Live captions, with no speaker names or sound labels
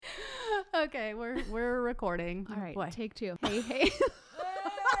Okay, we're recording. All right, Boy. take 2. Hey.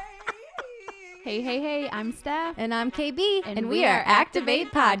 Hey, I'm Steph. And I'm KB. And we are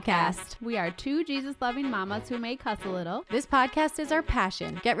Activate Podcast. We are 2 Jesus-loving mamas who may cuss a little. This podcast is our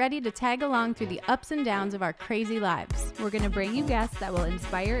passion. Get ready to tag along through the ups and downs of our crazy lives. We're going to bring you guests that will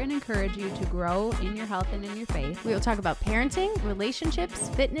inspire and encourage you to grow in your health and in your faith. We will talk about parenting, relationships,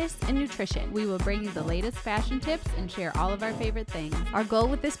 fitness, and nutrition. We will bring you the latest fashion tips and share all of our favorite things. Our goal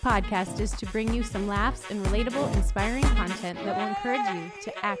with this podcast is to bring you some laughs and relatable, inspiring content that will encourage you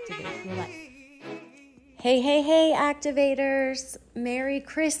to activate your life. Hey, activators. Merry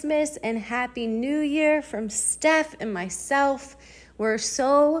Christmas and Happy New Year from Steph and myself. We're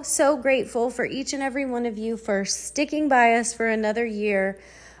so grateful for each and every one of you for sticking by us for another year.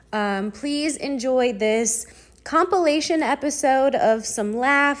 Please enjoy this compilation episode of some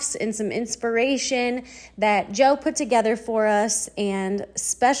laughs and some inspiration that Joe put together for us. And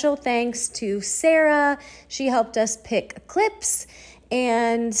special thanks to Sarah. She helped us pick clips,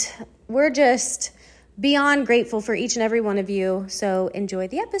 and we're just beyond grateful for each and every one of you. So enjoy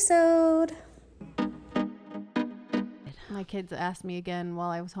the episode. My kids asked me again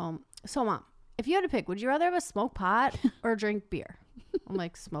while I was home, so Mom, if you had to pick, would you rather have a smoke pot or drink beer? I'm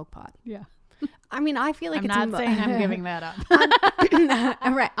like, smoke pot. Yeah. I mean, I feel like I'm it's not saying I'm giving that up.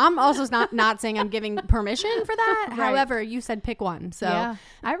 I'm right. I'm also not saying I'm giving permission for that. Right. However, you said pick one. So yeah.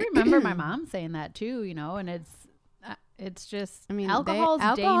 I remember my mom saying that too, and it's just, I mean,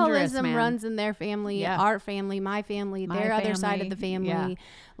 alcoholism dangerous, man. Runs in their family, our family, my family, their other side of the family,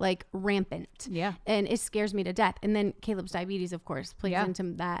 like rampant. Yeah. And it scares me to death. And then Caleb's diabetes, of course, plays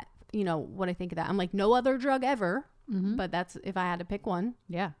into that, what I think of that. I'm like, no other drug ever. Mm-hmm. But that's if I had to pick one.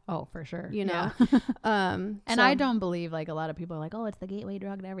 Yeah. Oh, for sure. And I don't believe, like, a lot of people are like, oh, it's the gateway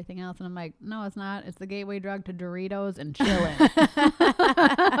drug to everything else. And I'm like, no, it's not. It's the gateway drug to Doritos and chilling.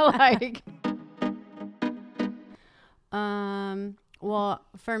 Well,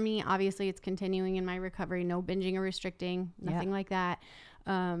 for me, obviously it's continuing in my recovery, no binging or restricting, nothing like that.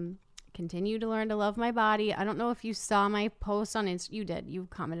 Continue to learn to love my body. I don't know if you saw my post on Instagram. You did. You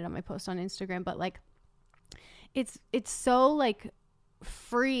commented on my post on Instagram, but like, it's so like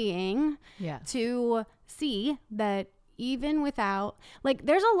freeing to see that even without, like,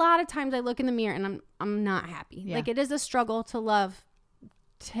 there's a lot of times I look in the mirror and I'm not happy. Like, it is a struggle to love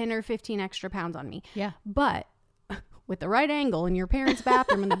 10 or 15 extra pounds on me. Yeah. But with the right angle in your parents'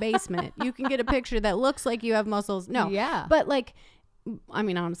 bathroom in the basement, you can get a picture that looks like you have muscles. No. Yeah. But like, I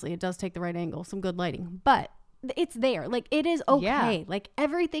mean, honestly, it does take the right angle, some good lighting, but it's there. Like, it is okay. Yeah. Like,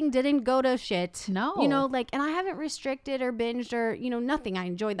 everything didn't go to shit. No. And I haven't restricted or binged or, nothing. I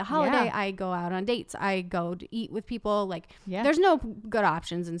enjoyed the holiday. Yeah. I go out on dates. I go to eat with people. Like, there's no good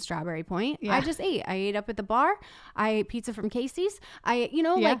options in Strawberry Point. Yeah. I just ate. I ate up at the bar. I ate pizza from Casey's.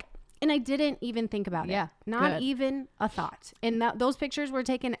 And I didn't even think about it. Not even a thought. And those pictures were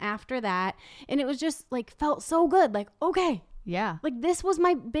taken after that. And it was just like, felt so good. Like, okay. Yeah. Like, this was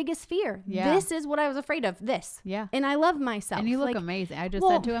my biggest fear. Yeah. This is what I was afraid of. This. Yeah. And I love myself. And you look amazing. I just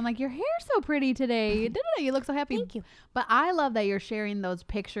said to him, like, your hair's so pretty today. You look so happy. Thank you. But I love that you're sharing those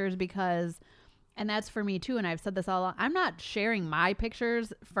pictures because, and that's for me too, and I've said this all along, I'm not sharing my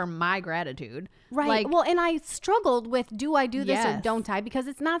pictures for my gratitude. Right. Like, well, and I struggled with, do I do this or don't I? Because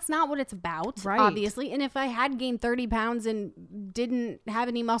it's not what it's about, obviously. And if I had gained 30 pounds and didn't have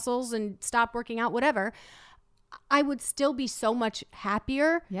any muscles and stopped working out, whatever, I would still be so much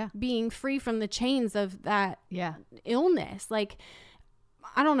happier being free from the chains of that illness. Like,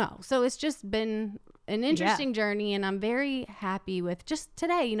 I don't know. So it's just been an interesting journey, and I'm very happy with just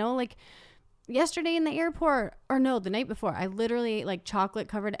today, like yesterday in the airport, or no, the night before, I literally ate like chocolate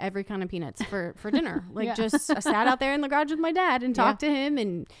covered every kind of peanuts for dinner. Like just I sat out there in the garage with my dad and talked to him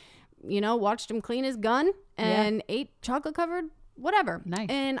and, watched him clean his gun and ate chocolate covered whatever. Nice.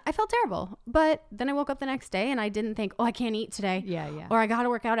 And I felt terrible. But then I woke up the next day and I didn't think, oh, I can't eat today. Yeah. Or I got to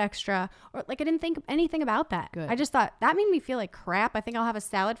work out extra. Or like, I didn't think anything about that. Good. I just thought that made me feel like crap. I think I'll have a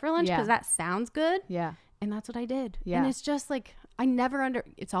salad for lunch because that sounds good. Yeah. And that's what I did. Yeah. And it's just like,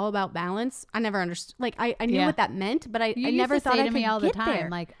 it's all about balance. I never understood. Like, I knew what that meant, but I never thought I could get there. You used to say to me all the time,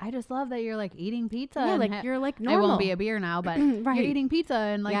 like, I just love that you're like eating pizza. Yeah, like you're like normal. I won't be a beer now, but you're eating pizza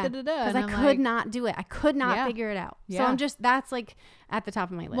and like da-da-da. Because I could not do it. I could not figure it out. So I'm just, that's like at the top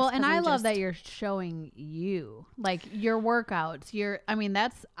of my list. Well, and I love that you're showing you, like, your workouts.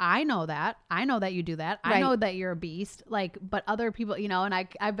 I know that you do that. I know that you're a beast. Like, but other people, and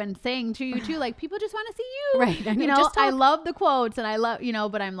I've been saying to you too, like, people just want to see you. Right. I love the quote. notes and I love,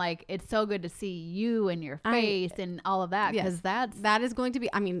 but I'm like, it's so good to see you and your face and all of that. Cause that is going to be,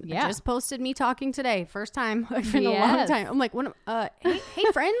 I just posted me talking today. First time in a long time. I'm like, hey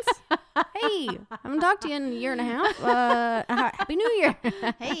friends. Hey, I haven't talked to you in a year and a half. Happy New Year.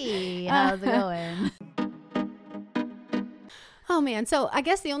 Hey, how's it going? Oh man. So I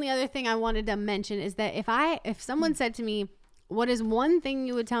guess the only other thing I wanted to mention is that if someone said to me, what is one thing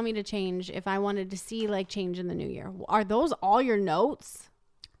you would tell me to change if I wanted to see like change in the new year? Are those all your notes?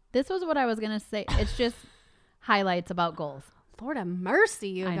 This was what I was going to say. It's just highlights about goals. Lord have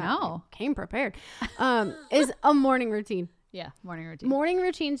mercy. I know. Came prepared. Is a morning routine. Yeah. Morning routine. Morning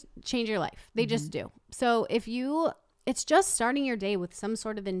routines change your life. They just do. So it's just starting your day with some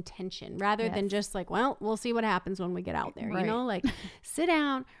sort of intention rather than just like, well, we'll see what happens when we get out there. Right. Like sit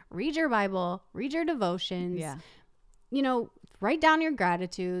down, read your Bible, read your devotions. Yeah. Write down your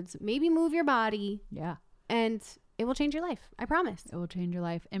gratitudes, maybe move your body. Yeah. And it will change your life. I promise. It will change your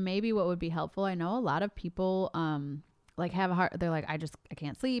life. And maybe what would be helpful, I know a lot of people like have a heart, they're like, I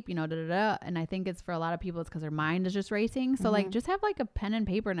can't sleep, And I think it's for a lot of people, it's because their mind is just racing. So like just have like a pen and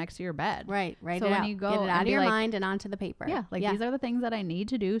paper next to your bed. Right. So when you go, get it out of your mind and onto the paper. Yeah. These are the things that I need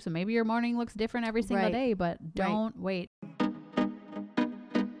to do. So maybe your morning looks different every single day, but don't wait.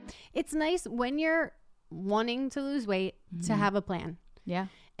 It's nice when you're wanting to lose weight to have a plan. Yeah.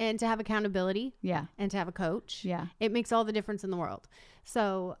 And to have accountability. Yeah. And to have a coach. Yeah. It makes all the difference in the world.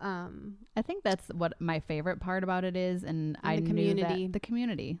 So I think that's what my favorite part about it is. And I knew that the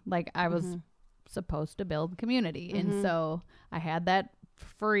community, like I was supposed to build community. And so I had that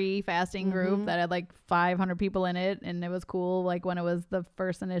free fasting group that had like 500 people in it. And it was cool. Like when it was the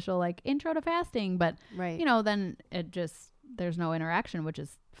first initial like intro to fasting, but then it just, there's no interaction, which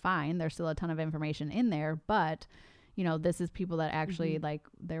is fine. There's still a ton of information in there, but this is people that actually like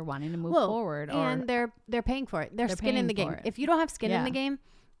they're wanting to move forward, and they're paying for it. They're skin in the game. If you don't have skin in the game,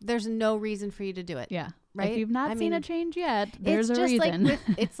 there's no reason for you to do it. Yeah. Right. If you've not seen a change yet, there's a reason.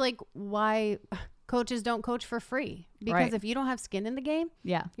 It's like why coaches don't coach for free, because if you don't have skin in the game,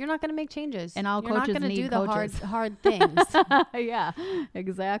 you're not going to make changes. And all coaches need do coaches. the hard things. Yeah,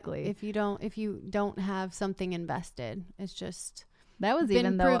 exactly. If you don't have something invested, it's just that was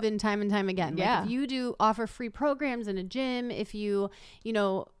been proven time and time again. Yeah. Like if you do offer free programs in a gym, if you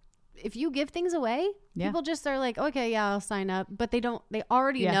give things away, people just are like, okay, yeah, I'll sign up. But they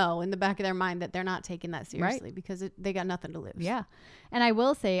already know in the back of their mind that they're not taking that seriously because they got nothing to lose. Yeah. And I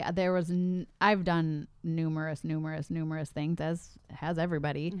will say I've done numerous things, as has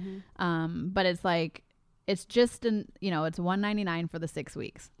everybody. But it's like, it's just it's $199 for the 6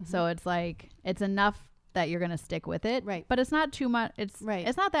 weeks. So it's like, it's enough that you're going to stick with it. Right. But it's not too much. It's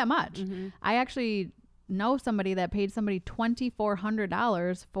not that much. I actually know somebody that paid somebody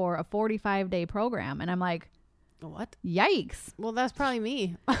 $2,400 for a 45-day program. And I'm like, what? Yikes. Well, that's probably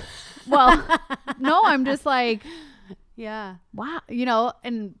me. Well, no, I'm just like, yeah. Wow.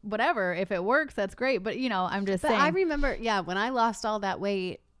 And whatever, if it works, that's great. But I'm just saying. I remember, when I lost all that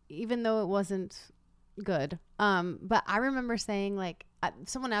weight, even though it wasn't good. But I remember saying like,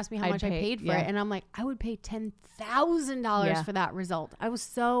 someone asked me how much I paid for it, and I'm like, I would pay $10,000 for that result. I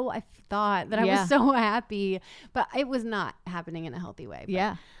thought that I was so happy, but it was not happening in a healthy way.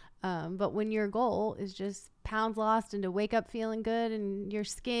 But, but when your goal is just pounds lost and to wake up feeling good and your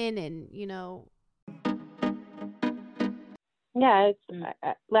skin and, Yeah,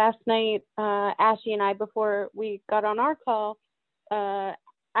 last night, Ashley and I, before we got on our call,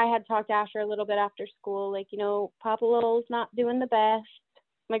 I had talked to Asher a little bit after school, like, Papa Lowell's not doing the best.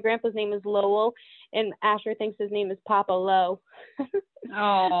 My grandpa's name is Lowell, and Asher thinks his name is Papa Low.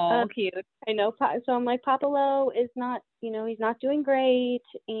 Oh, cute. I know. So I'm like, Papa Low is not, he's not doing great,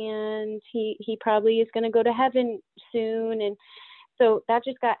 and he probably is going to go to heaven soon. And so that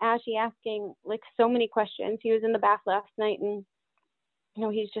just got Ashley asking, like, so many questions. He was in the bath last night, and,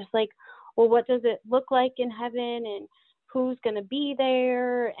 he's just like, well, what does it look like in heaven? And who's going to be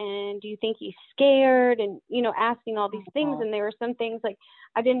there, and do you think he's scared, and asking all these things. And there were some things like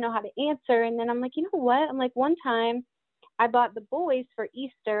I didn't know how to answer, and then I'm like, what, I'm like, one time I bought the boys for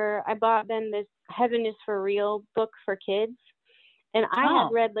Easter, I bought them this Heaven is for Real book for kids, and I had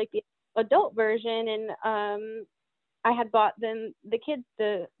read like the adult version, and I had bought them the kid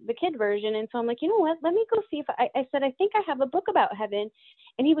version. And so I'm like, what, let me go see if I said, I think I have a book about heaven.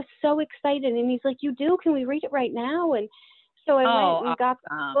 And he was so excited, and he's like, you do? Can we read it right now? And so I went and got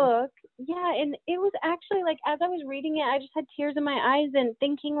the book. Yeah. And it was actually like, as I was reading it, I just had tears in my eyes and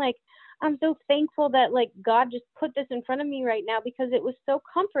thinking like, I'm so thankful that like God just put this in front of me right now, because it was so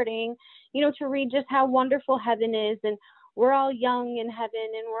comforting, to read just how wonderful heaven is. And we're all young in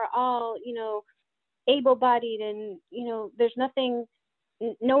heaven, and we're all, able-bodied, and, you know, there's nothing,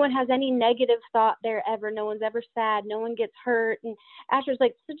 no one has any negative thought there ever. No one's ever sad. No one gets hurt. And Asher's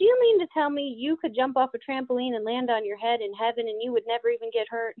like, so do you mean to tell me you could jump off a trampoline and land on your head in heaven and you would never even get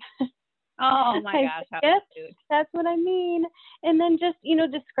hurt? Oh my gosh. Yes, that's what I mean. And then just, you know,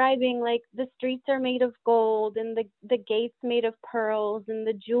 describing like the streets are made of gold and the gates made of pearls and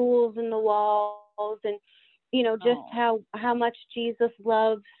the jewels in the walls, and, you know, just how much Jesus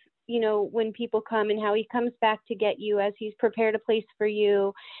loves, you know, when people come, and how he comes back to get you as he's prepared a place for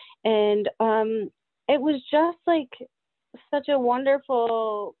you. And it was just like such a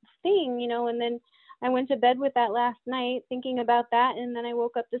wonderful thing, you know. And then I went to bed with that last night thinking about that, and then I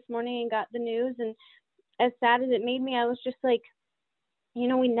woke up this morning and got the news, and as sad as it made me, I was just like, you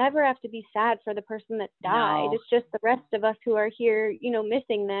know, we never have to be sad for the person that died. No. It's just the rest of us who are here, you know,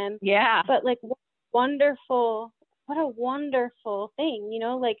 missing them. Yeah. But like, what a wonderful thing, you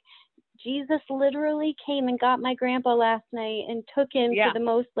know, like Jesus literally came and got my grandpa last night and took him to the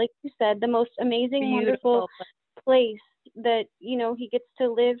most, like you said, the most amazing, wonderful place that, you know, he gets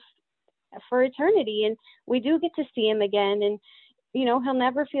to live for eternity. And we do get to see him again, and, you know, he'll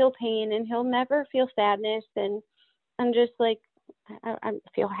never feel pain and he'll never feel sadness. And I'm just like, I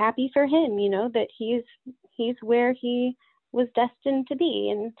feel happy for him, you know, that he's where he was destined to be.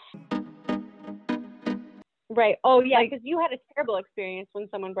 And right. Oh yeah, because you had a terrible experience when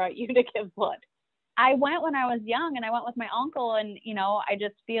someone brought you to give blood. I went when I was young, and I went with my uncle, and, you know, I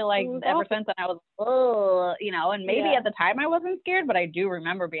just feel like ever since then I was, oh, you know, and maybe at the time I wasn't scared, but I do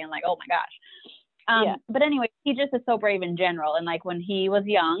remember being like, oh my gosh. But anyway, he just is so brave in general. And like when he was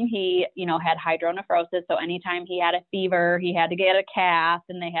young, he, you know, had hydronephrosis. So anytime he had a fever, he had to get a cast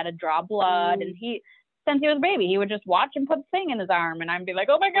and they had to draw blood. And since he was a baby, he would just watch him put the thing in his arm, and I'd be like,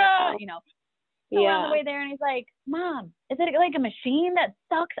 oh my God, you know. So we're on the way there, and he's like, Mom, is it like a machine that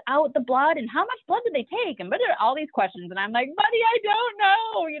sucks out the blood? And how much blood do they take? And all these questions. And I'm like, buddy, I don't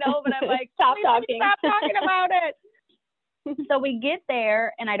know, you know, but I'm like, stop talking about it. So we get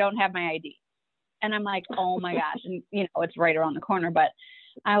there, and I don't have my ID. And I'm like, oh my gosh. And, you know, it's right around the corner, but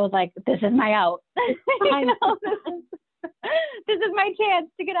I was like, this is my out. You know, this is my chance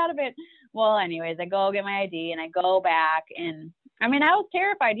to get out of it. Well, anyways, I go get my ID, and I go back, and I mean, I was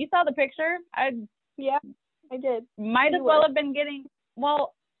terrified. You saw the picture? Yeah, I did. Might as well have been getting,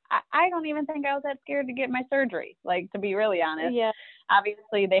 well, I don't even think I was that scared to get my surgery, like, to be really honest. Yeah.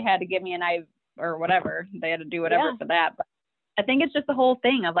 Obviously, they had to give me an IV or whatever. They had to do whatever for that. But I think it's just the whole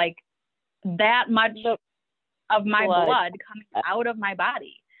thing of, like, that much of my blood coming out of my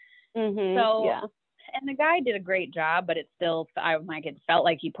body. Mm-hmm. So, and the guy did a great job, but it still, it felt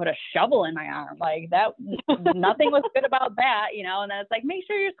like he put a shovel in my arm. Like that, nothing was good about that, you know. And then it's like, make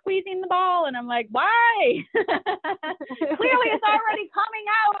sure you're squeezing the ball. And I'm like, why? Clearly it's already coming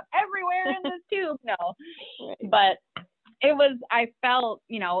out everywhere in this tube. No, but it was, I felt,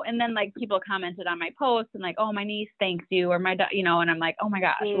 you know, and then like people commented on my post and like, oh, my niece thanks you, or my, you know, and I'm like, oh my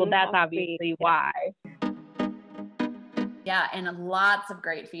gosh, well, that's obviously why. Yeah, and lots of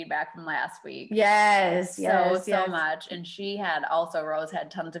great feedback from last week. Yes, so much. And Rose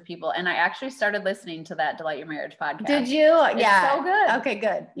had tons of people. And I actually started listening to that Delight Your Marriage podcast. Did you? It's so good. Okay,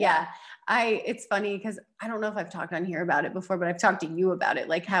 good. Yeah. It's funny because I don't know if I've talked on here about it before, but I've talked to you about it,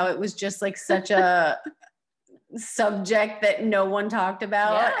 like how it was just like such a subject that no one talked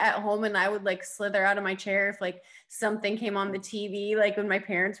about at home. And I would like slither out of my chair if like something came on the TV, like when my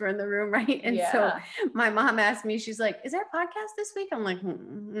parents were in the room. Right. And so my mom asked me, she's like, is there a podcast this week? I'm like,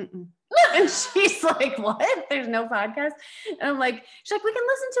 and she's like, what? There's no podcast? And I'm like, she's like, we can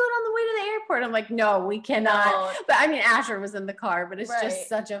listen to it on the way to the airport. I'm like, no, we cannot. No. But I mean, Asher was in the car, but it's just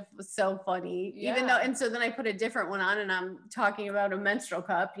so funny, even though, and so then I put a different one on and I'm talking about a menstrual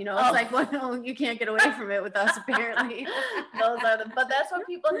cup, you know, it's like, well, no, you can't get away from it with us apparently. But that's what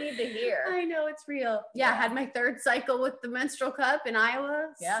people need to hear. I know, it's real. I had my third cycle with the menstrual cup in Iowa.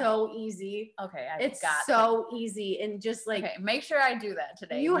 So easy. Okay. It's so easy. And just like, make sure I do that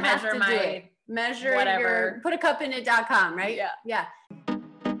today. You have to do it. Measure whatever. Put a cup in it.com, right? Yeah.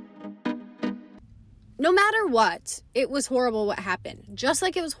 No matter what, it was horrible what happened. Just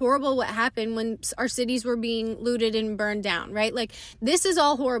like it was horrible what happened when our cities were being looted and burned down, right? Like, this is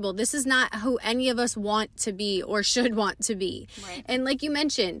all horrible. This is not who any of us want to be or should want to be. Right. And like you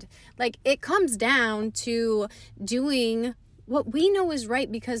mentioned, like, it comes down to doing what we know is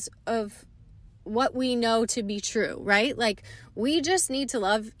right because of what we know to be true, right? Like, we just need to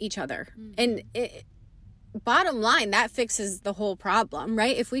love each other. And bottom line, that fixes the whole problem,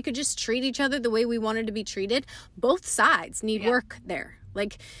 right? If we could just treat each other the way we wanted to be treated, both sides need work there.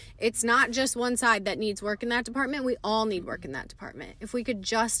 Like, it's not just one side that needs work in that department. We all need work in that department. If we could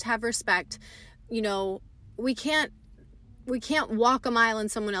just have respect, you know, we can't walk a mile in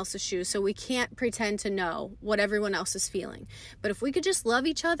someone else's shoes, so we can't pretend to know what everyone else is feeling. But if we could just love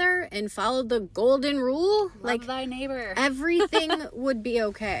each other and follow the golden rule, love like thy neighbor, everything would be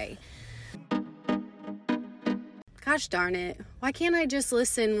okay. Gosh darn it. Why can't I just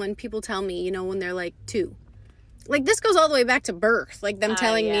listen when people tell me, you know, when they're like 2? Like, this goes all the way back to birth, like them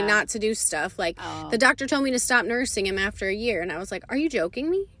telling me not to do stuff. Like, the doctor told me to stop nursing him after a year, and I was like, are you joking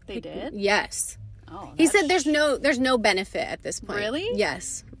me? They did? Yes. Oh, he said there's no benefit at this point. Really?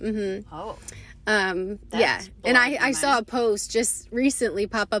 Yes. Mm-hmm. Oh. Yeah. And I saw a post just recently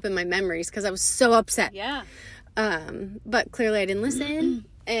pop up in my memories because I was so upset. Yeah. But clearly I didn't listen,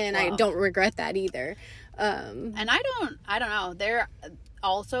 and I don't regret that either. And I don't know. They're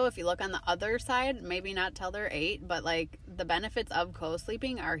also, if you look on the other side, maybe not till they're 8, but like the benefits of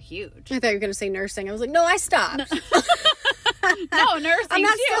co-sleeping are huge. I thought you were going to say nursing. I was like, no, I stopped. No, nursing. I'm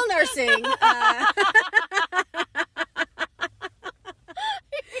not too. still nursing.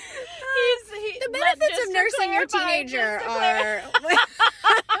 The benefits of nursing your teenager are. What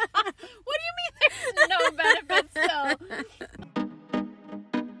do you mean there's no benefits still?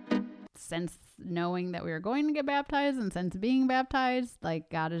 Since knowing that we were going to get baptized and since being baptized, like,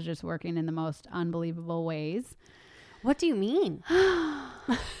 God is just working in the most unbelievable ways. What do you mean?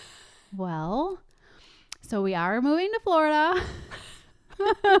 Well, so we are moving to Florida.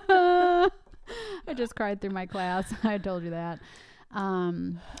 I just cried through my class. I told you that.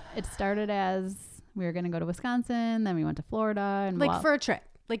 It started as we were going to go to Wisconsin, then we went to Florida, and like for a trip.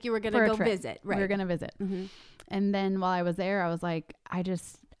 Like you were going to go visit, right? We were going to visit. Mm-hmm. And then while I was there, I was like,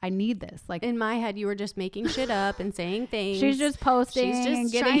 I need this. Like, in my head, you were just making shit up and saying things. She's just posting.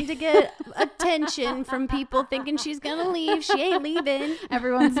 She's just trying to get attention from people thinking she's going to leave. She ain't leaving.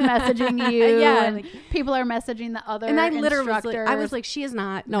 Everyone's messaging you. Yeah. And people are messaging the other instructors. I was like, she is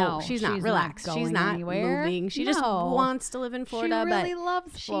not. No, she's not. Relax. She's not anywhere. Moving. She just wants to live in Florida. She really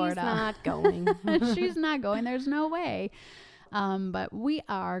loves Florida. She's not going. She's not going. There's no way. But we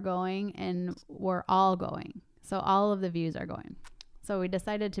are going, and we're all going. So all of the views are going. So we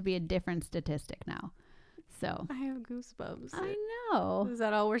decided to be a different statistic now. So I have goosebumps. I know. Is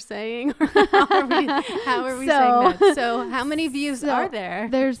that all we're saying? How are we saying that? So how many views are there?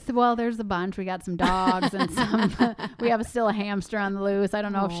 There's a bunch. We got some dogs and some. We have still a hamster on the loose. I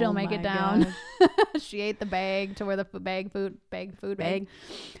don't know if she'll make it down. She ate the bag to where the food bag.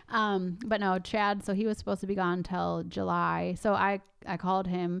 But no, Chad. So he was supposed to be gone till July. So I called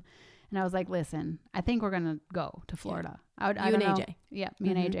him. And I was like, listen, I think we're going to go to Florida. Yeah. You and AJ. Yeah,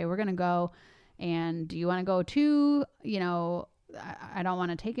 me and AJ. We're going to go. And do you want to go too? You know, I don't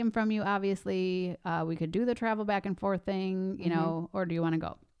want to take him from you, obviously. We could do the travel back and forth thing, you know, or do you want to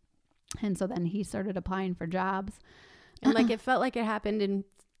go? And so then he started applying for jobs. And like, it felt like it happened in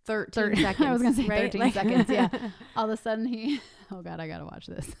 13 seconds. I was going to say 13 seconds, yeah. All of a sudden oh God, I got to watch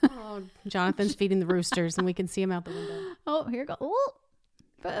this. Oh, Jonathan's feeding the roosters and we can see him out the window. Oh, here goes.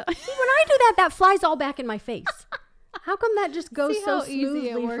 But see, when I do that, that flies all back in my face. How come that just goes so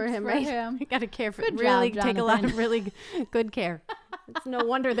smoothly for him, right? You got to care for it. Really take a lot of really good care. It's no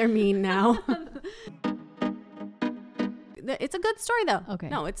wonder they're mean now. It's a good story though. Okay.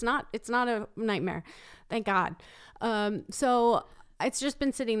 No, it's not a nightmare. Thank God. So it's just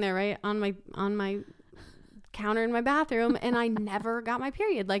been sitting there, right, on my counter in my bathroom, and I never got my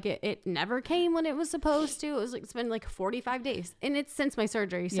period. Like it never came when it was supposed to. It was like, it's been like 45 days, and it's since my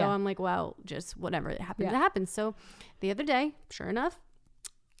surgery. So I'm like, well, just whatever it happens, it happens. So the other day, sure enough,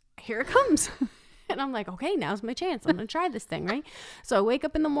 here it comes. And I'm like, okay, now's my chance. I'm going to try this thing, right? So I wake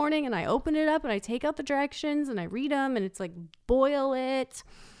up in the morning and I open it up and I take out the directions and I read them, and it's like, boil it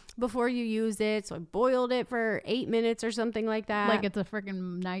before you use it. So I boiled it for 8 minutes or something like that. Like it's a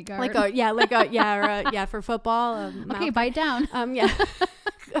freaking night guard. For football. Okay, bite down. Yeah.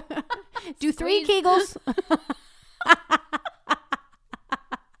 Do 3 Kegels.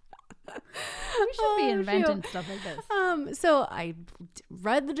 We should be inventing stuff like this. So I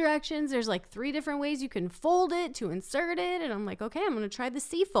read the directions. There's like 3 different ways you can fold it to insert it. And I'm like, okay, I'm going to try the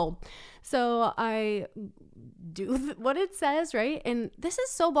C-fold. So I do what it says, right? And this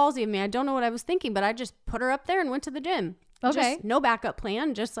is so ballsy of me. I don't know what I was thinking, but I just put her up there and went to the gym. Okay. Just no backup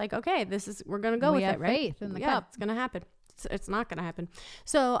plan. Just like, okay, we're going to go with it, right? Faith in the cup. It's going to happen. It's not going to happen.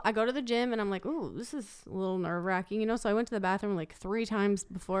 So I go to the gym and I'm like, ooh, this is a little nerve wracking, So I went to the bathroom like 3 times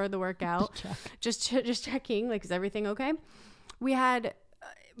before the workout, just checking, like, is everything okay? We had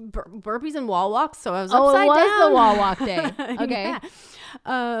burpees and wall walks. So I was upside down. Oh, it was the wall walk day. Okay. Yeah.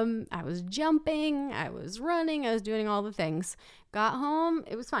 I was jumping, I was running, I was doing all the things. Got home,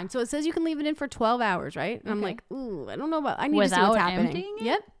 it was fine. So it says you can leave it in for 12 hours, right? And I'm like, ooh, I don't know I need to see what's happening. Emptying it?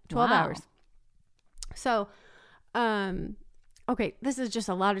 Yep. 12 hours. So, okay, this is just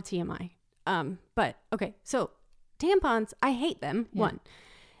a lot of TMI. But okay, so tampons, I hate them. Yeah. 1,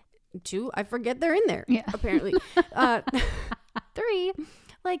 2, I forget they're in there. Yeah. Apparently. 3,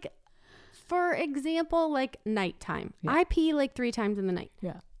 like, for example, like nighttime. Yeah. I pee like 3 times in the night.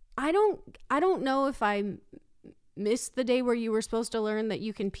 Yeah. I don't know if I missed the day where you were supposed to learn that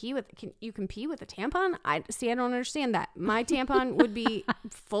you can pee with a tampon. I don't understand that. My tampon would be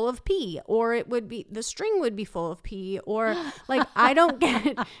full of pee, or the string would be full of pee, or like I don't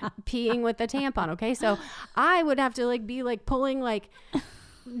get peeing with a tampon. Okay, so I would have to like be like pulling like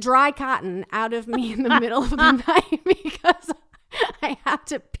dry cotton out of me in the middle of the night because I have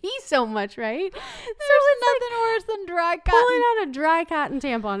to pee so much, right? There's nothing worse than dry cotton. Pulling out a dry cotton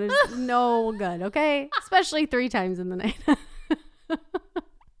tampon is no good, okay? Especially 3 times in the night.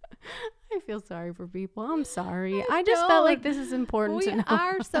 I feel sorry for people. I'm sorry. I just felt like this is important to know. We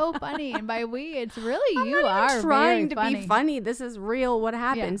are so funny, and by we, it's really you are trying to be funny. This is real. What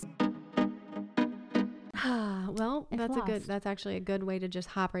happens? Yeah. Well, that's actually a good way to just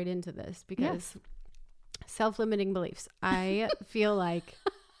hop right into this because. Yes. Self-limiting beliefs. I feel like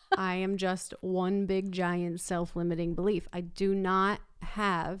I am just one big giant self-limiting belief. I do not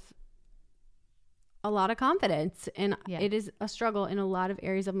have a lot of confidence, and it is a struggle in a lot of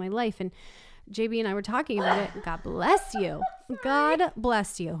areas of my life. And JB and I were talking about it. God bless you. God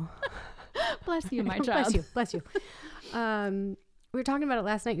bless you. Bless you, my child. Bless you. We were talking about it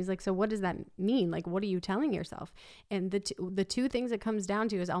last night. He's like, so what does that mean? Like, what are you telling yourself? And the 2 things it comes down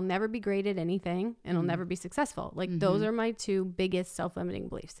to is I'll never be great at anything and I'll never be successful. Like those are my 2 biggest self-limiting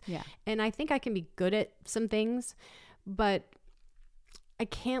beliefs. Yeah. And I think I can be good at some things, but I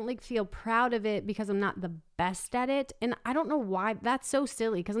can't like feel proud of it because I'm not the best at it. And I don't know why. That's so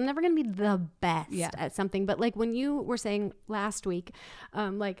silly because I'm never going to be the best at something. But like when you were saying last week,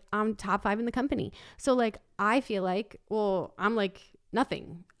 like I'm top 5 in the company. So like I feel like, well, I'm like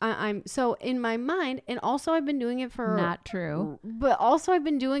nothing. I'm so in my mind, and also I've been doing it for not true, but also I've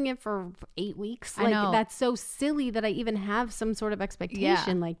been doing it for 8 weeks. Like I know. That's so silly that I even have some sort of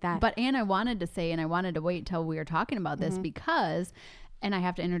expectation like that. But I wanted to say, and I wanted to wait till we were talking about this because. And I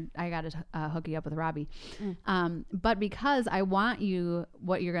have to I got to hook you up with Robbie. But because I want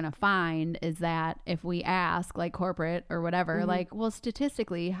what you're going to find is that if we ask like corporate or whatever, like, well,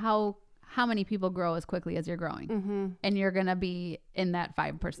 statistically, how many people grow as quickly as you're growing? And you're going to be in that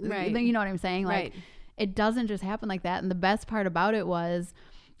 5%. Right. You know what I'm saying? Like it doesn't just happen like that. And the best part about it was,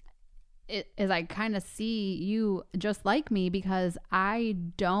 I kind of see you just like me because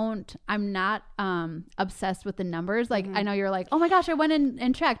I'm not obsessed with the numbers. Like I know you're like, oh my gosh, I went in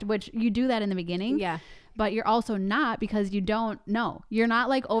and checked, which you do that in the beginning. Yeah. But you're also not because you don't know. You're not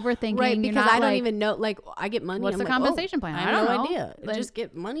like overthinking. Right, because I don't even know. Like I get money. What's the compensation plan? I have no idea. I just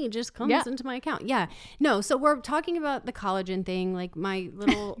get money. It just comes into my account. Yeah. No. So we're talking about the collagen thing, like my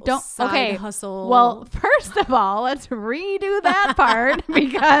little side hustle. Well, first of all, let's redo that part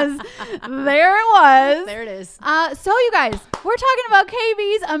because there it was. There it is. So you guys, we're talking about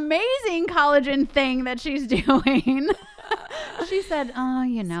KB's amazing collagen thing that she's doing. She said, oh,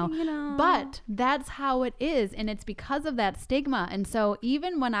 you know, but that's how it is. And it's because of that stigma. And so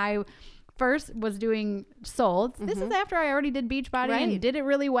even when I first was doing Soul, this is after I already did Beachbody and did it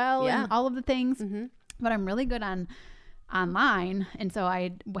really well and all of the things, but I'm really good online. And so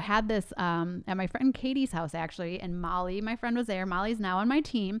I had this at my friend Katie's house actually. And Molly, my friend, was there. Molly's now on my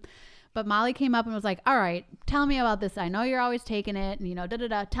team. But Molly came up and was like, all right, tell me about this. I know you're always taking it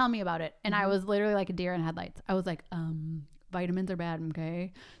and, tell me about it. And I was literally like a deer in headlights. I was like, vitamins are bad.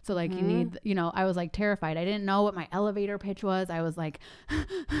 Okay. So like you need, I was like terrified. I didn't know what my elevator pitch was. I was like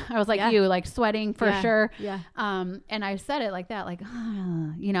you, like sweating for sure. Yeah. And I said it like that, like,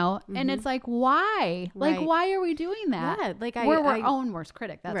 and it's like, why? Right. Like, why are we doing that? Yeah. Like we're our own worst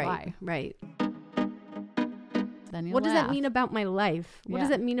critic. That's why. Right. What does that mean about my life? What does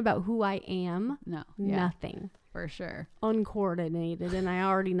that mean about who I am? No. Nothing. For sure. Uncoordinated, and I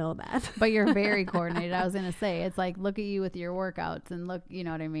already know that. But you're very coordinated. I was going to say, it's like, look at you with your workouts and look, you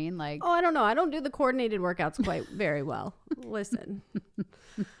know what I mean? Like, oh, I don't know. I don't do the coordinated workouts quite very well. Listen,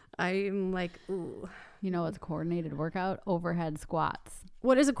 I'm like, ooh. You know what's a coordinated workout? Overhead squats.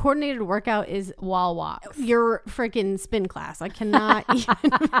 What is a coordinated workout is wall walks. Your freaking spin class. I cannot even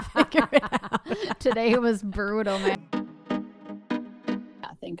figure it out. Today was brutal, man.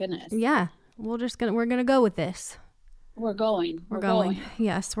 Thank goodness. Yeah. We're gonna go with this. We're going.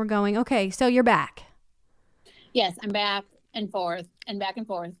 Yes, we're going. Okay, so you're back. Yes, I'm back and forth and back and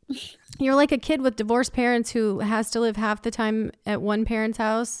forth. You're like a kid with divorced parents who has to live half the time at one parent's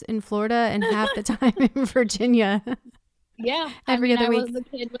house in Florida and half the time in Virginia. Yeah. Every other week. I was the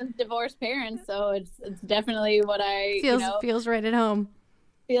kid with divorced parents, so it's definitely what I feels right at home.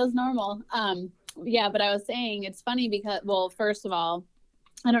 Feels normal. Yeah, but I was saying it's funny because, well, first of all,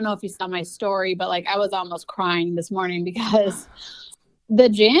 I don't know if you saw my story, but like I was almost crying this morning because the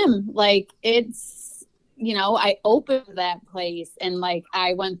gym, like it's, I opened that place and like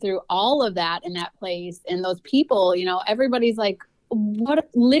I went through all of that in that place, and those people, everybody's like, what,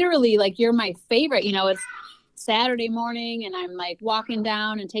 literally, like, you're my favorite. It's Saturday morning and I'm like walking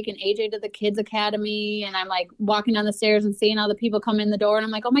down and taking AJ to the kids academy, and I'm like walking down the stairs and seeing all the people come in the door, and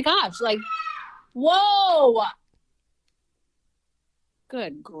I'm like, oh my gosh, like, whoa,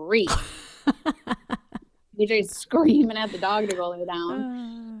 good grief. AJ's screaming at the dog to go lay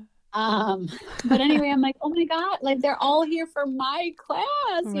down. But anyway, I'm like, oh my God, like they're all here for my class,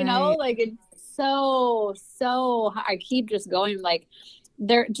 like it's so I keep just going, like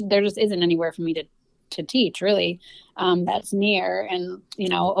there just isn't anywhere for me to teach, really, that's near. And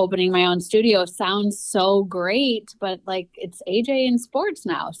opening my own studio sounds so great, but like it's AJ in sports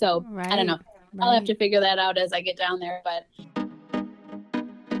now, so I don't know. I'll have to figure that out as I get down there. But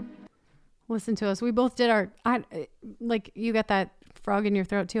listen to us, we both did like you got that frog in your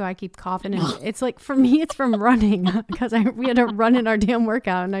throat too. I keep coughing, and it's like, for me it's from running because we had to run in our damn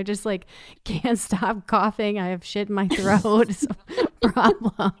workout, and I just like can't stop coughing. I have shit in my throat. It's a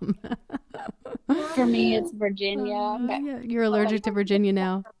problem. For me it's Virginia. Yeah, you're allergic to Virginia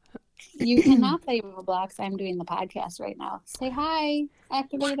now. You cannot play Roblox. I'm doing the podcast right now. Say hi,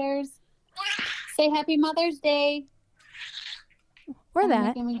 activators. Say happy Mother's Day. Or that.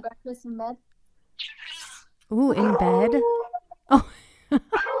 Making me breakfast in bed. Ooh, in bed? Oh,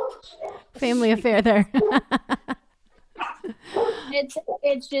 family affair there.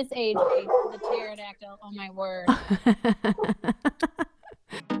 It's just AJ, the pterodactyl. Oh my word.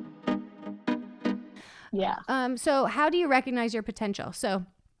 Yeah. So how do you recognize your potential? So,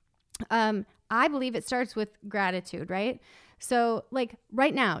 I believe it starts with gratitude, right? So like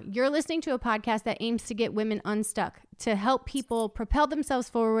right now, you're listening to a podcast that aims to get women unstuck, to help people propel themselves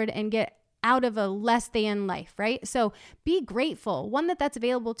forward and get out of a less than life, right? So be grateful. One, that's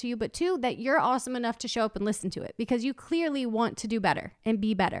available to you, but two, that you're awesome enough to show up and listen to it because you clearly want to do better and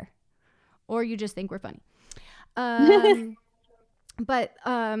be better, or you just think we're funny. But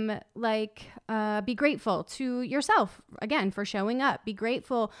be grateful to yourself, again, for showing up. Be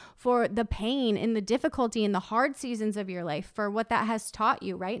grateful for the pain and the difficulty and the hard seasons of your life, for what that has taught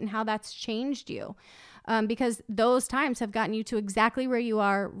you, right? And how that's changed you. Because those times have gotten you to exactly where you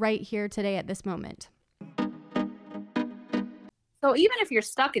are right here today at this moment. So even if you're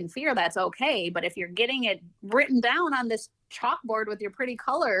stuck in fear, that's okay. But if you're getting it written down on this chalkboard with your pretty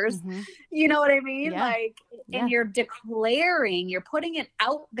colors, you know what I mean? Yeah. And you're declaring, you're putting it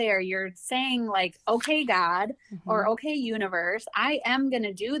out there. You're saying like, okay, God, or okay, universe, I am going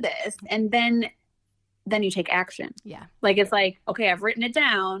to do this. And then you take action. Yeah. Like, it's like, okay, I've written it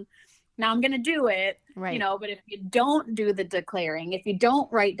down. Now I'm going to do it. Right. But if you don't do the declaring, if you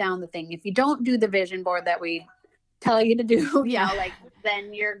don't write down the thing, if you don't do the vision board that we tell you to do,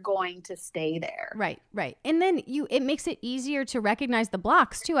 then you're going to stay there. Right. And then it makes it easier to recognize the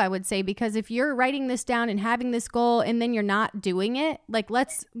blocks too, I would say, because if you're writing this down and having this goal and then you're not doing it, like,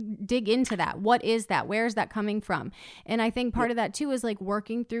 let's dig into that. What is that? Where is that coming from? And I think part of that too is like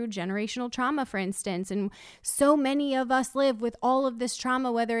working through generational trauma, for instance. And so many of us live with all of this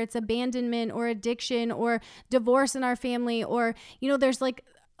trauma, whether it's abandonment or addiction or divorce in our family, or, there's like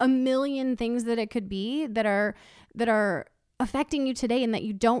a million things that it could be that are affecting you today, and that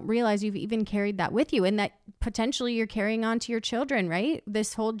you don't realize you've even carried that with you, and that potentially you're carrying on to your children, right?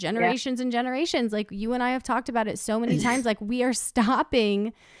 This whole generations and generations, like you and I have talked about it so many times, like we are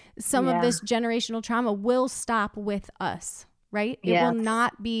stopping some of this generational trauma will stop with us, right? It will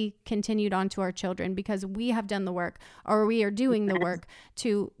not be continued on to our children because we have done the work, or we are doing the work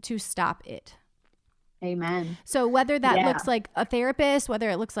to stop it. Amen. So whether that looks like a therapist, whether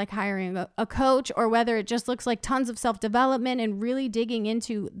it looks like hiring a coach, or whether it just looks like tons of self-development and really digging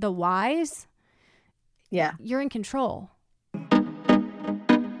into the whys, you're in control.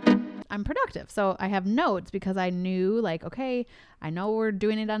 I'm productive. So I have notes because I knew like, okay, I know we're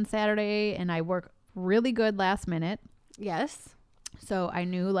doing it on Saturday, and I work really good last minute. Yes. So I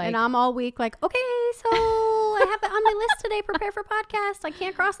knew like, and I'm all week like, okay, so I have it on my list today. Prepare for podcast. I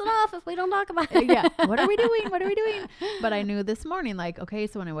can't cross it off if we don't talk about it. Yeah. What are we doing? What are we doing? But I knew this morning, like, okay,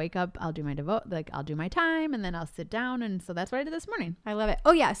 so when I wake up, I'll do my I'll do my time, and then I'll sit down. And so that's what I did this morning. I love it.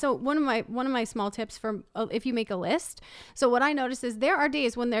 Oh yeah. So one of my small tips for if you make a list. So what I noticed is there are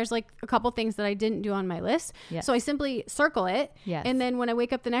days when there's like a couple things that I didn't do on my list. Yes. So I simply circle it. Yes. And then when I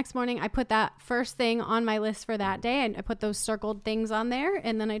wake up the next morning, I put that first thing on my list for that day, and I put those circled things on there,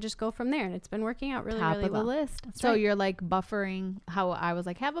 and then I just go from there. And it's been working out really well. Top of the list. That's so right. You're like buffering how I was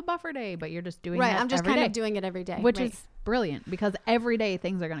like, have a buffer day, but you're just doing it. Right. I'm just kind of doing it every day. Which is brilliant because every day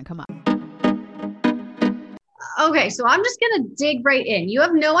things are going to come up. Okay. So I'm just going to dig right in. You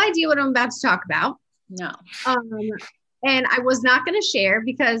have no idea what I'm about to talk about. No. And I was not going to share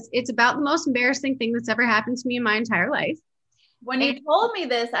because it's about the most embarrassing thing that's ever happened to me in my entire life. When you told me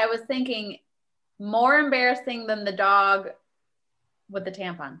this, I was thinking more embarrassing than the dog with the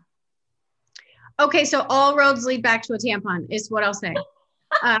tampon. Okay, so all roads lead back to a tampon is what I'll say.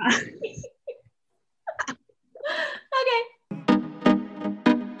 Okay.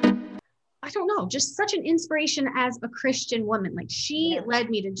 I don't know, just such an inspiration as a Christian woman. Like she led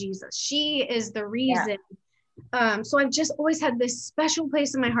me to Jesus. She is the reason. Yeah. So I've just always had this special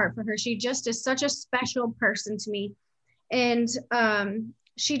place in my heart for her. She just is such a special person to me. And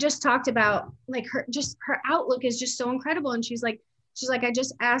she just talked about like her outlook is just so incredible. And she's like, I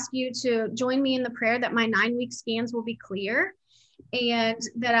just ask you to join me in the prayer that my 9-week scans will be clear and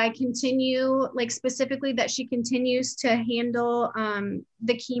that I continue, like specifically that she continues to handle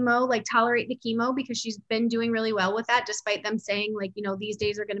the chemo, like tolerate the chemo, because she's been doing really well with that, despite them saying like, you know, these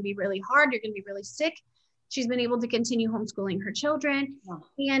days are going to be really hard. You're going to be really sick. She's been able to continue homeschooling her children. Wow.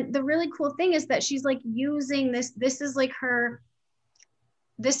 And the really cool thing is that she's like using this is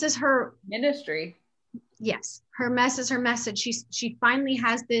her ministry. Yes. Her mess is her message. She finally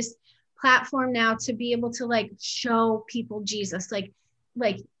has this platform now to be able to like show people Jesus. Like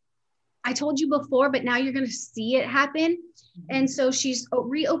I told you before, but now you're going to see it happen. Mm-hmm. And so she's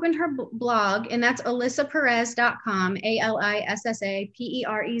reopened her blog, and that's AlyssaPerez.com, ALISSAPEREZ.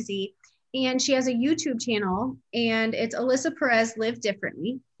 And she has a YouTube channel, and it's Alyssa Perez Live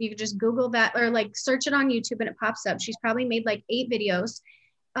Differently. You can just Google that or like search it on YouTube and it pops up. She's probably made like 8 videos,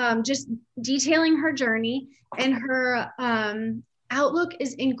 just detailing her journey, and her outlook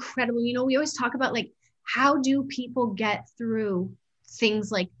is incredible. You know, we always talk about like, how do people get through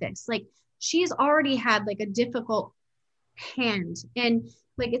things like this? Like she's already had like a difficult hand, and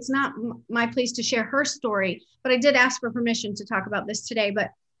like, it's not my place to share her story, but I did ask for permission to talk about this today.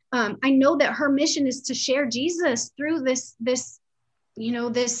 But I know that her mission is to share Jesus through this, you know,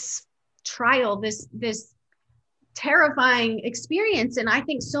 this trial, this terrifying experience. And I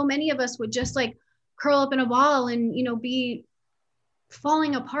think so many of us would just like curl up in a ball and, you know, be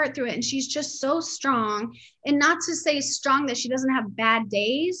falling apart through it. And she's just so strong, and not to say strong that she doesn't have bad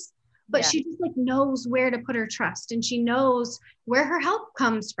days, but she just like knows where to put her trust, and she knows where her help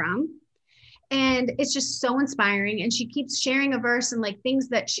comes from. And it's just so inspiring. And she keeps sharing a verse and like things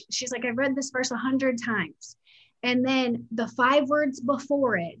that she's like, I've read this verse 100 times. And then the 5 words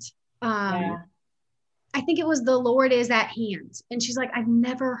before it, I think it was the Lord is at hand. And she's like, I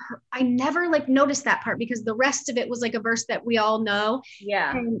never like noticed that part, because the rest of it was like a verse that we all know.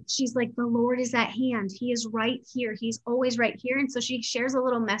 Yeah. And she's like, the Lord is at hand. He is right here. He's always right here. And so she shares a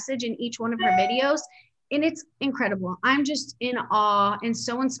little message in each one of her videos, and it's incredible. I'm just in awe and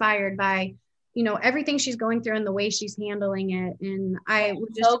so inspired by, you know, everything she's going through and the way she's handling it. And I'm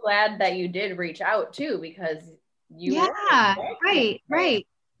so glad that you did reach out too, because you right.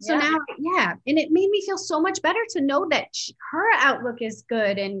 So now, and it made me feel so much better to know that her outlook is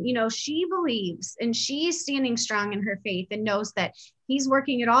good, and, you know, she believes, and she's standing strong in her faith, and knows that he's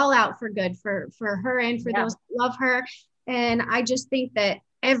working it all out for good for her and for those who love her. And I just think that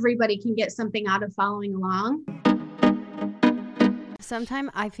everybody can get something out of following along. Sometime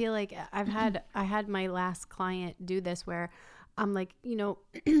I feel like I had my last client do this, where I'm like, you know,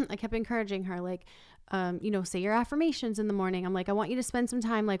 I kept encouraging her, like, you know, say your affirmations in the morning. I'm like, I want you to spend some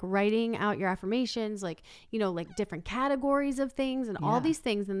time like writing out your affirmations, like, you know, like different categories of things and all these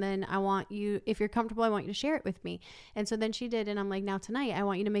things. And then I want you, if you're comfortable, I want you to share it with me. And so then she did. And I'm like, now tonight, I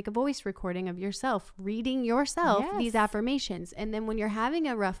want you to make a voice recording of yourself reading yourself these affirmations. And then when you're having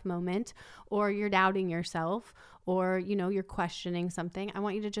a rough moment, or you're doubting yourself, or, you know, you're questioning something, I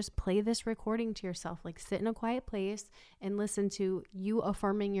want you to just play this recording to yourself, like sit in a quiet place and listen to you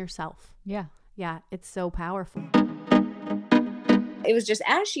affirming yourself. Yeah, it's so powerful. It was just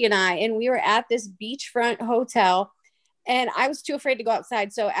Ashley and I, and we were at this beachfront hotel, And I was too afraid to go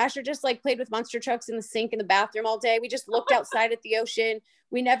outside. So Asher just like played with monster trucks in the sink in the bathroom all day. We just looked outside at the ocean.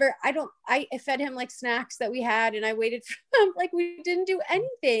 I fed him like snacks that we had, and I waited for him. Like, we didn't do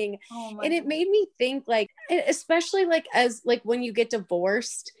anything. And it made me think, like, especially like as like when you get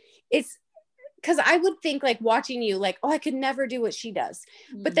divorced, it's because I would think like watching you like, oh, I could never do what she does.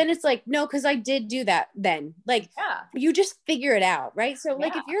 But then it's like, no, because I did do that then. Like, you just figure it out, right? So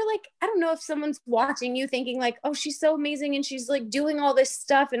like, if you're like, I don't know if someone's watching you thinking like, oh, she's so amazing and she's like doing all this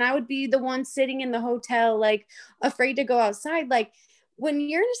stuff, and I would be the one sitting in the hotel like afraid to go outside. Like, when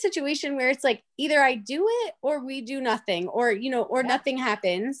you're in a situation where it's like either I do it or we do nothing, or, you know, or nothing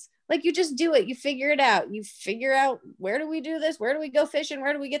happens, like you just do it, you figure it out, you figure out, where do we do this? Where do we go fishing?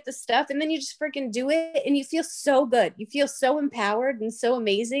 Where do we get the stuff? And then you just freaking do it. And you feel so good. You feel so empowered and so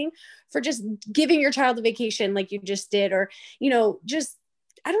amazing for just giving your child a vacation like you just did. Or, you know, just,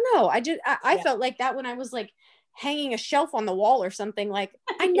 I don't know. I felt like that when I was like hanging a shelf on the wall or something. Like,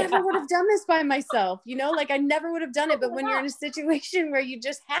 I never would have done this by myself, you know, like I never would have done it. But when you're in a situation where you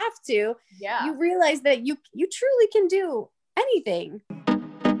just have to, you realize that you truly can do anything.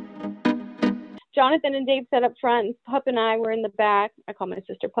 Jonathan and Dave sat up front, and Pup and I were in the back. I call my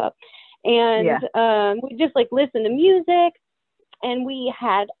sister Pup. And we just like listened to music, and we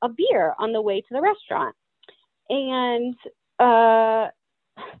had a beer on the way to the restaurant. And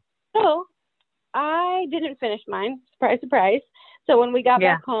so I didn't finish mine. Surprise, surprise. So when we got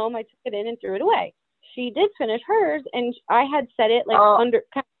back home, I took it in and threw it away. She did finish hers, and I had set it like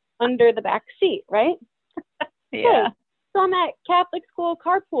under the back seat, right? So I'm at Catholic school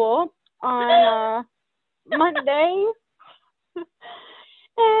carpool on Monday,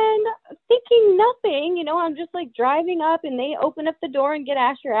 and thinking nothing, you know, I'm just like driving up, and they open up the door and get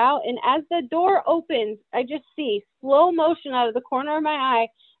Asher out. And as the door opens, I just see slow motion out of the corner of my eye,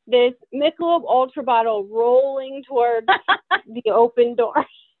 this Michelob Ultra bottle rolling towards the open door.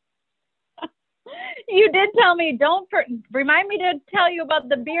 You did tell me, remind me to tell you about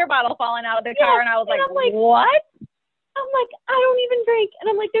the beer bottle falling out of the car. And I was like, what? I'm like, I don't even drink. And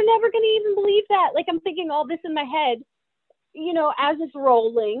I'm like, they're never going to even believe that. Like, I'm thinking all this in my head, you know, as it's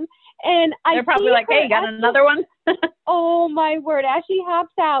rolling. And they're probably like, hey, got another one? Oh, my word. As she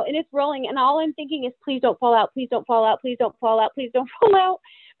hops out and it's rolling, and all I'm thinking is, please don't fall out. Please don't fall out. Please don't fall out. Please don't fall out.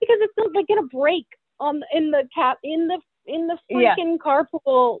 Because it's like going to break in the freaking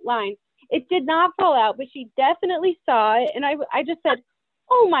carpool line. It did not fall out, but she definitely saw it. And I just said,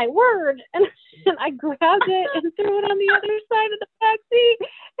 oh my word. And I grabbed it and threw it on the other side of the back seat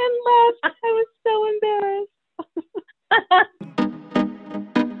and left. I was so embarrassed.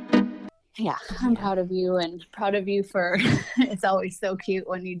 Yeah, I'm proud of you, and proud of you for, it's always so cute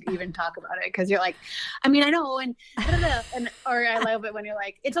when you even talk about it, because you're like, I mean, I know, and or I love it when you're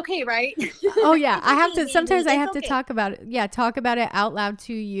like, it's okay, right? Oh yeah, I have to, sometimes I have to talk about it. Yeah, talk about it out loud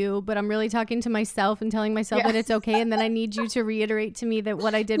to you, but I'm really talking to myself and telling myself that it's okay, and then I need you to reiterate to me that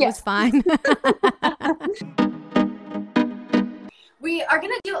what I did was fine. We are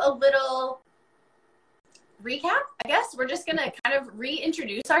going to do a little recap, I guess. We're just going to kind of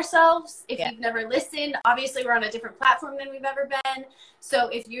reintroduce ourselves. If you've never listened, obviously we're on a different platform than we've ever been. So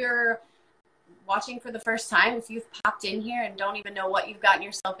if you're watching for the first time, if you've popped in here and don't even know what you've gotten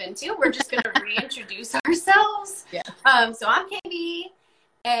yourself into, we're just going to reintroduce ourselves. So I'm KB,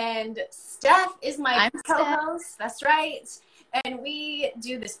 and Steph is my co-host. That's right. And we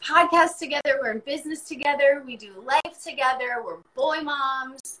do this podcast together. We're in business together. We do life together. We're boy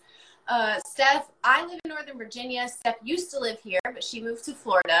moms. Steph, I live in Northern Virginia. Steph used to live here, but she moved to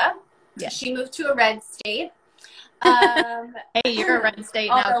Florida. She moved to a red state. Hey, you're a red state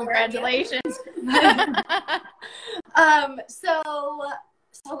now. Congratulations. So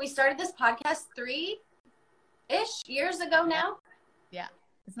we started this podcast 3-ish years ago now. Yeah.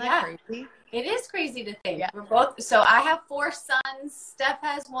 Isn't that crazy? It is crazy to think. We're both, so I have 4 sons. Steph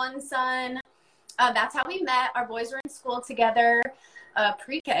has 1 son. That's how we met. Our boys were in school together.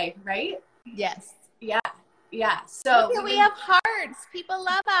 Pre-K, right? Yes. Yeah. So we have hearts. People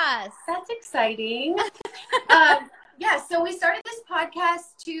love us. That's exciting. So we started this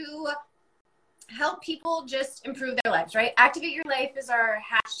podcast to help people just improve their lives, right? Activate Your Life is our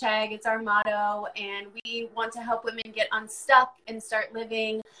hashtag. It's our motto. And we want to help women get unstuck and start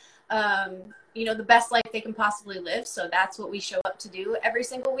living, the best life they can possibly live. So that's what we show up to do every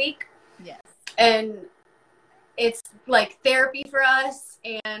single week. Yes. And it's like therapy for us,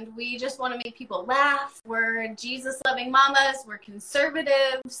 and we just want to make people laugh. We're Jesus-loving mamas. We're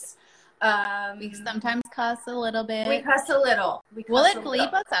conservatives. We sometimes cuss a little bit. We cuss a little. Will it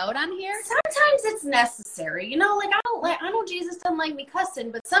bleep us out on here? Sometimes it's necessary. I know Jesus doesn't like me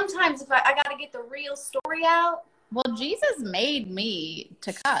cussing, but sometimes if I got to get the real story out, Well, Jesus made me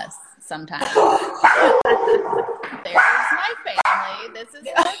to cuss sometimes. There's my family. This is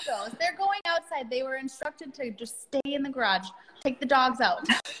how it goes. They're going outside. They were instructed to just stay in the garage. Take the dogs out.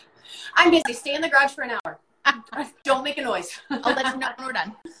 I'm busy. Stay in the garage for an hour. Don't make a noise. I'll let you know when we're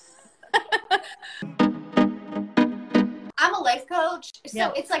done. I'm a life coach,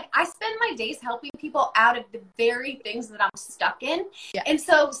 so it's like I spend my days helping people out of the very things that I'm stuck in. Yeah. And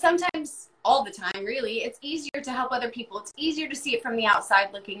so sometimes, all the time, really, it's easier to help other people. It's easier to see it from the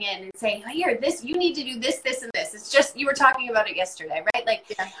outside looking in and say, here, you need to do this, this, and this. It's just, you were talking about it yesterday, right? Like,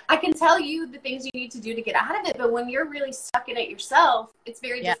 I can tell you the things you need to do to get out of it, but when you're really stuck in it yourself, it's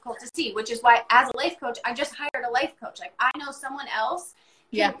very difficult to see, which is why, as a life coach, I just hired a life coach. Like, I know someone else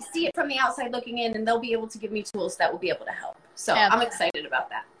can see it from the outside looking in, and they'll be able to give me tools that will be able to help. So I'm excited about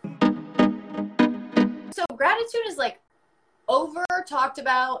that. So gratitude is like over talked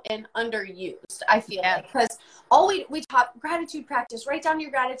about and underused, I feel like, because all we talk gratitude practice, write down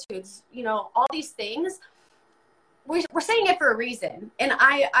your gratitudes, all these things. We're saying it for a reason. And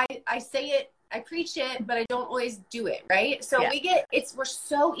I say it, I preach it, but I don't always do it, right? So we're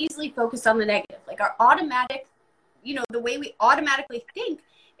so easily focused on the negative. Like our automatic, the way we automatically think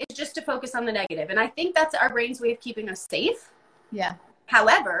is just to focus on the negative. And I think that's our brain's way of keeping us safe. Yeah.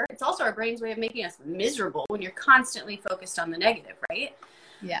 However, it's also our brain's way of making us miserable when you're constantly focused on the negative, right?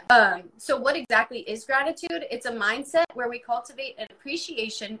 Yeah. So what exactly is gratitude? It's a mindset where we cultivate an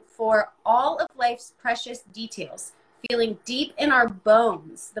appreciation for all of life's precious details, feeling deep in our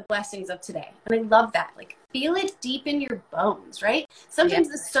bones the blessings of today. And I love that. Like, feel it deep in your bones, right? Sometimes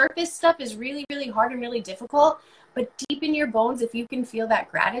the surface stuff is really, really hard and really difficult, but deep in your bones, if you can feel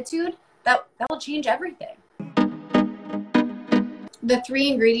that gratitude, that will change everything. The 3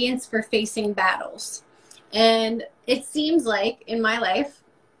 ingredients for facing battles. And it seems like in my life,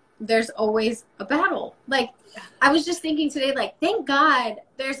 there's always a battle. Like, I was just thinking today, like, thank God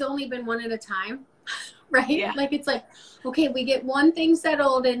there's only been one at a time, right? Yeah. Like, it's like, okay, we get one thing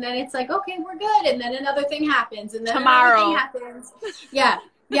settled, and then it's like, okay, we're good. And then another thing happens, and then another thing happens. Yeah.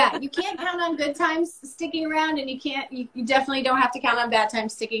 Yeah. You can't count on good times sticking around, and you definitely don't have to count on bad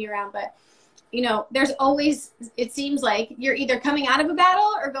times sticking around. But there's always, it seems like you're either coming out of a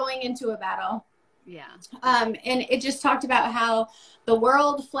battle or going into a battle. Yeah. And it just talked about how the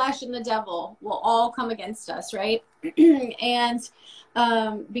world, flesh, and the devil will all come against us, right? And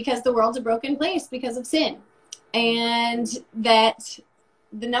because the world's a broken place because of sin. And that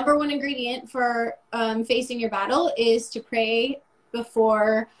the number one ingredient for facing your battle is to pray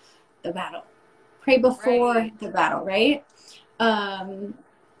before the battle. Pray before the battle, right?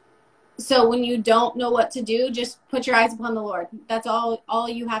 So when you don't know what to do, just put your eyes upon the Lord. That's all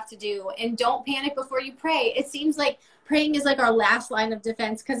you have to do. And don't panic before you pray. It seems like praying is like our last line of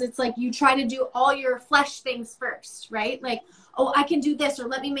defense, because it's like you try to do all your flesh things first, right? Like, oh, I can do this, or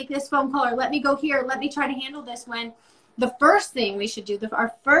let me make this phone call, or let me go here, let me try to handle this, when the first thing we should do,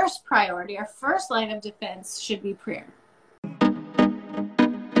 our first priority, our first line of defense should be prayer.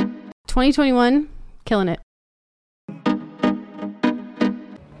 2021, killing it.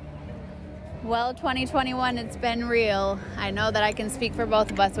 Well, 2021, it's been real. I know that I can speak for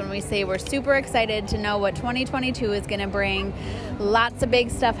both of us when we say we're super excited to know what 2022 is going to bring. Lots of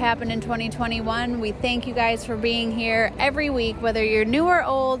big stuff happened in 2021. We thank you guys for being here every week, whether you're new or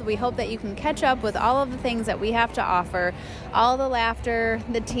old. We hope that you can catch up with all of the things that we have to offer. All the laughter,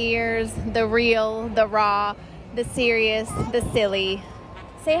 the tears, the real, the raw, the serious, the silly.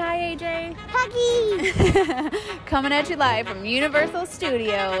 Say hi, AJ. Huggy. Coming at you live from Universal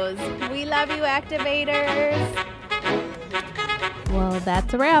Studios. We love you, Activators. Well,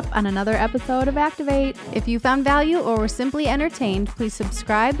 that's a wrap on another episode of Activate. If you found value or were simply entertained, please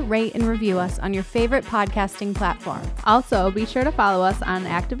subscribe, rate, and review us on your favorite podcasting platform. Also, be sure to follow us on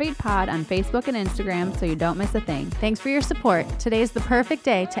Activate Pod on Facebook and Instagram so you don't miss a thing. Thanks for your support. Today is the perfect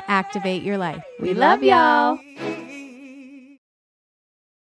day to activate your life. We love y'all.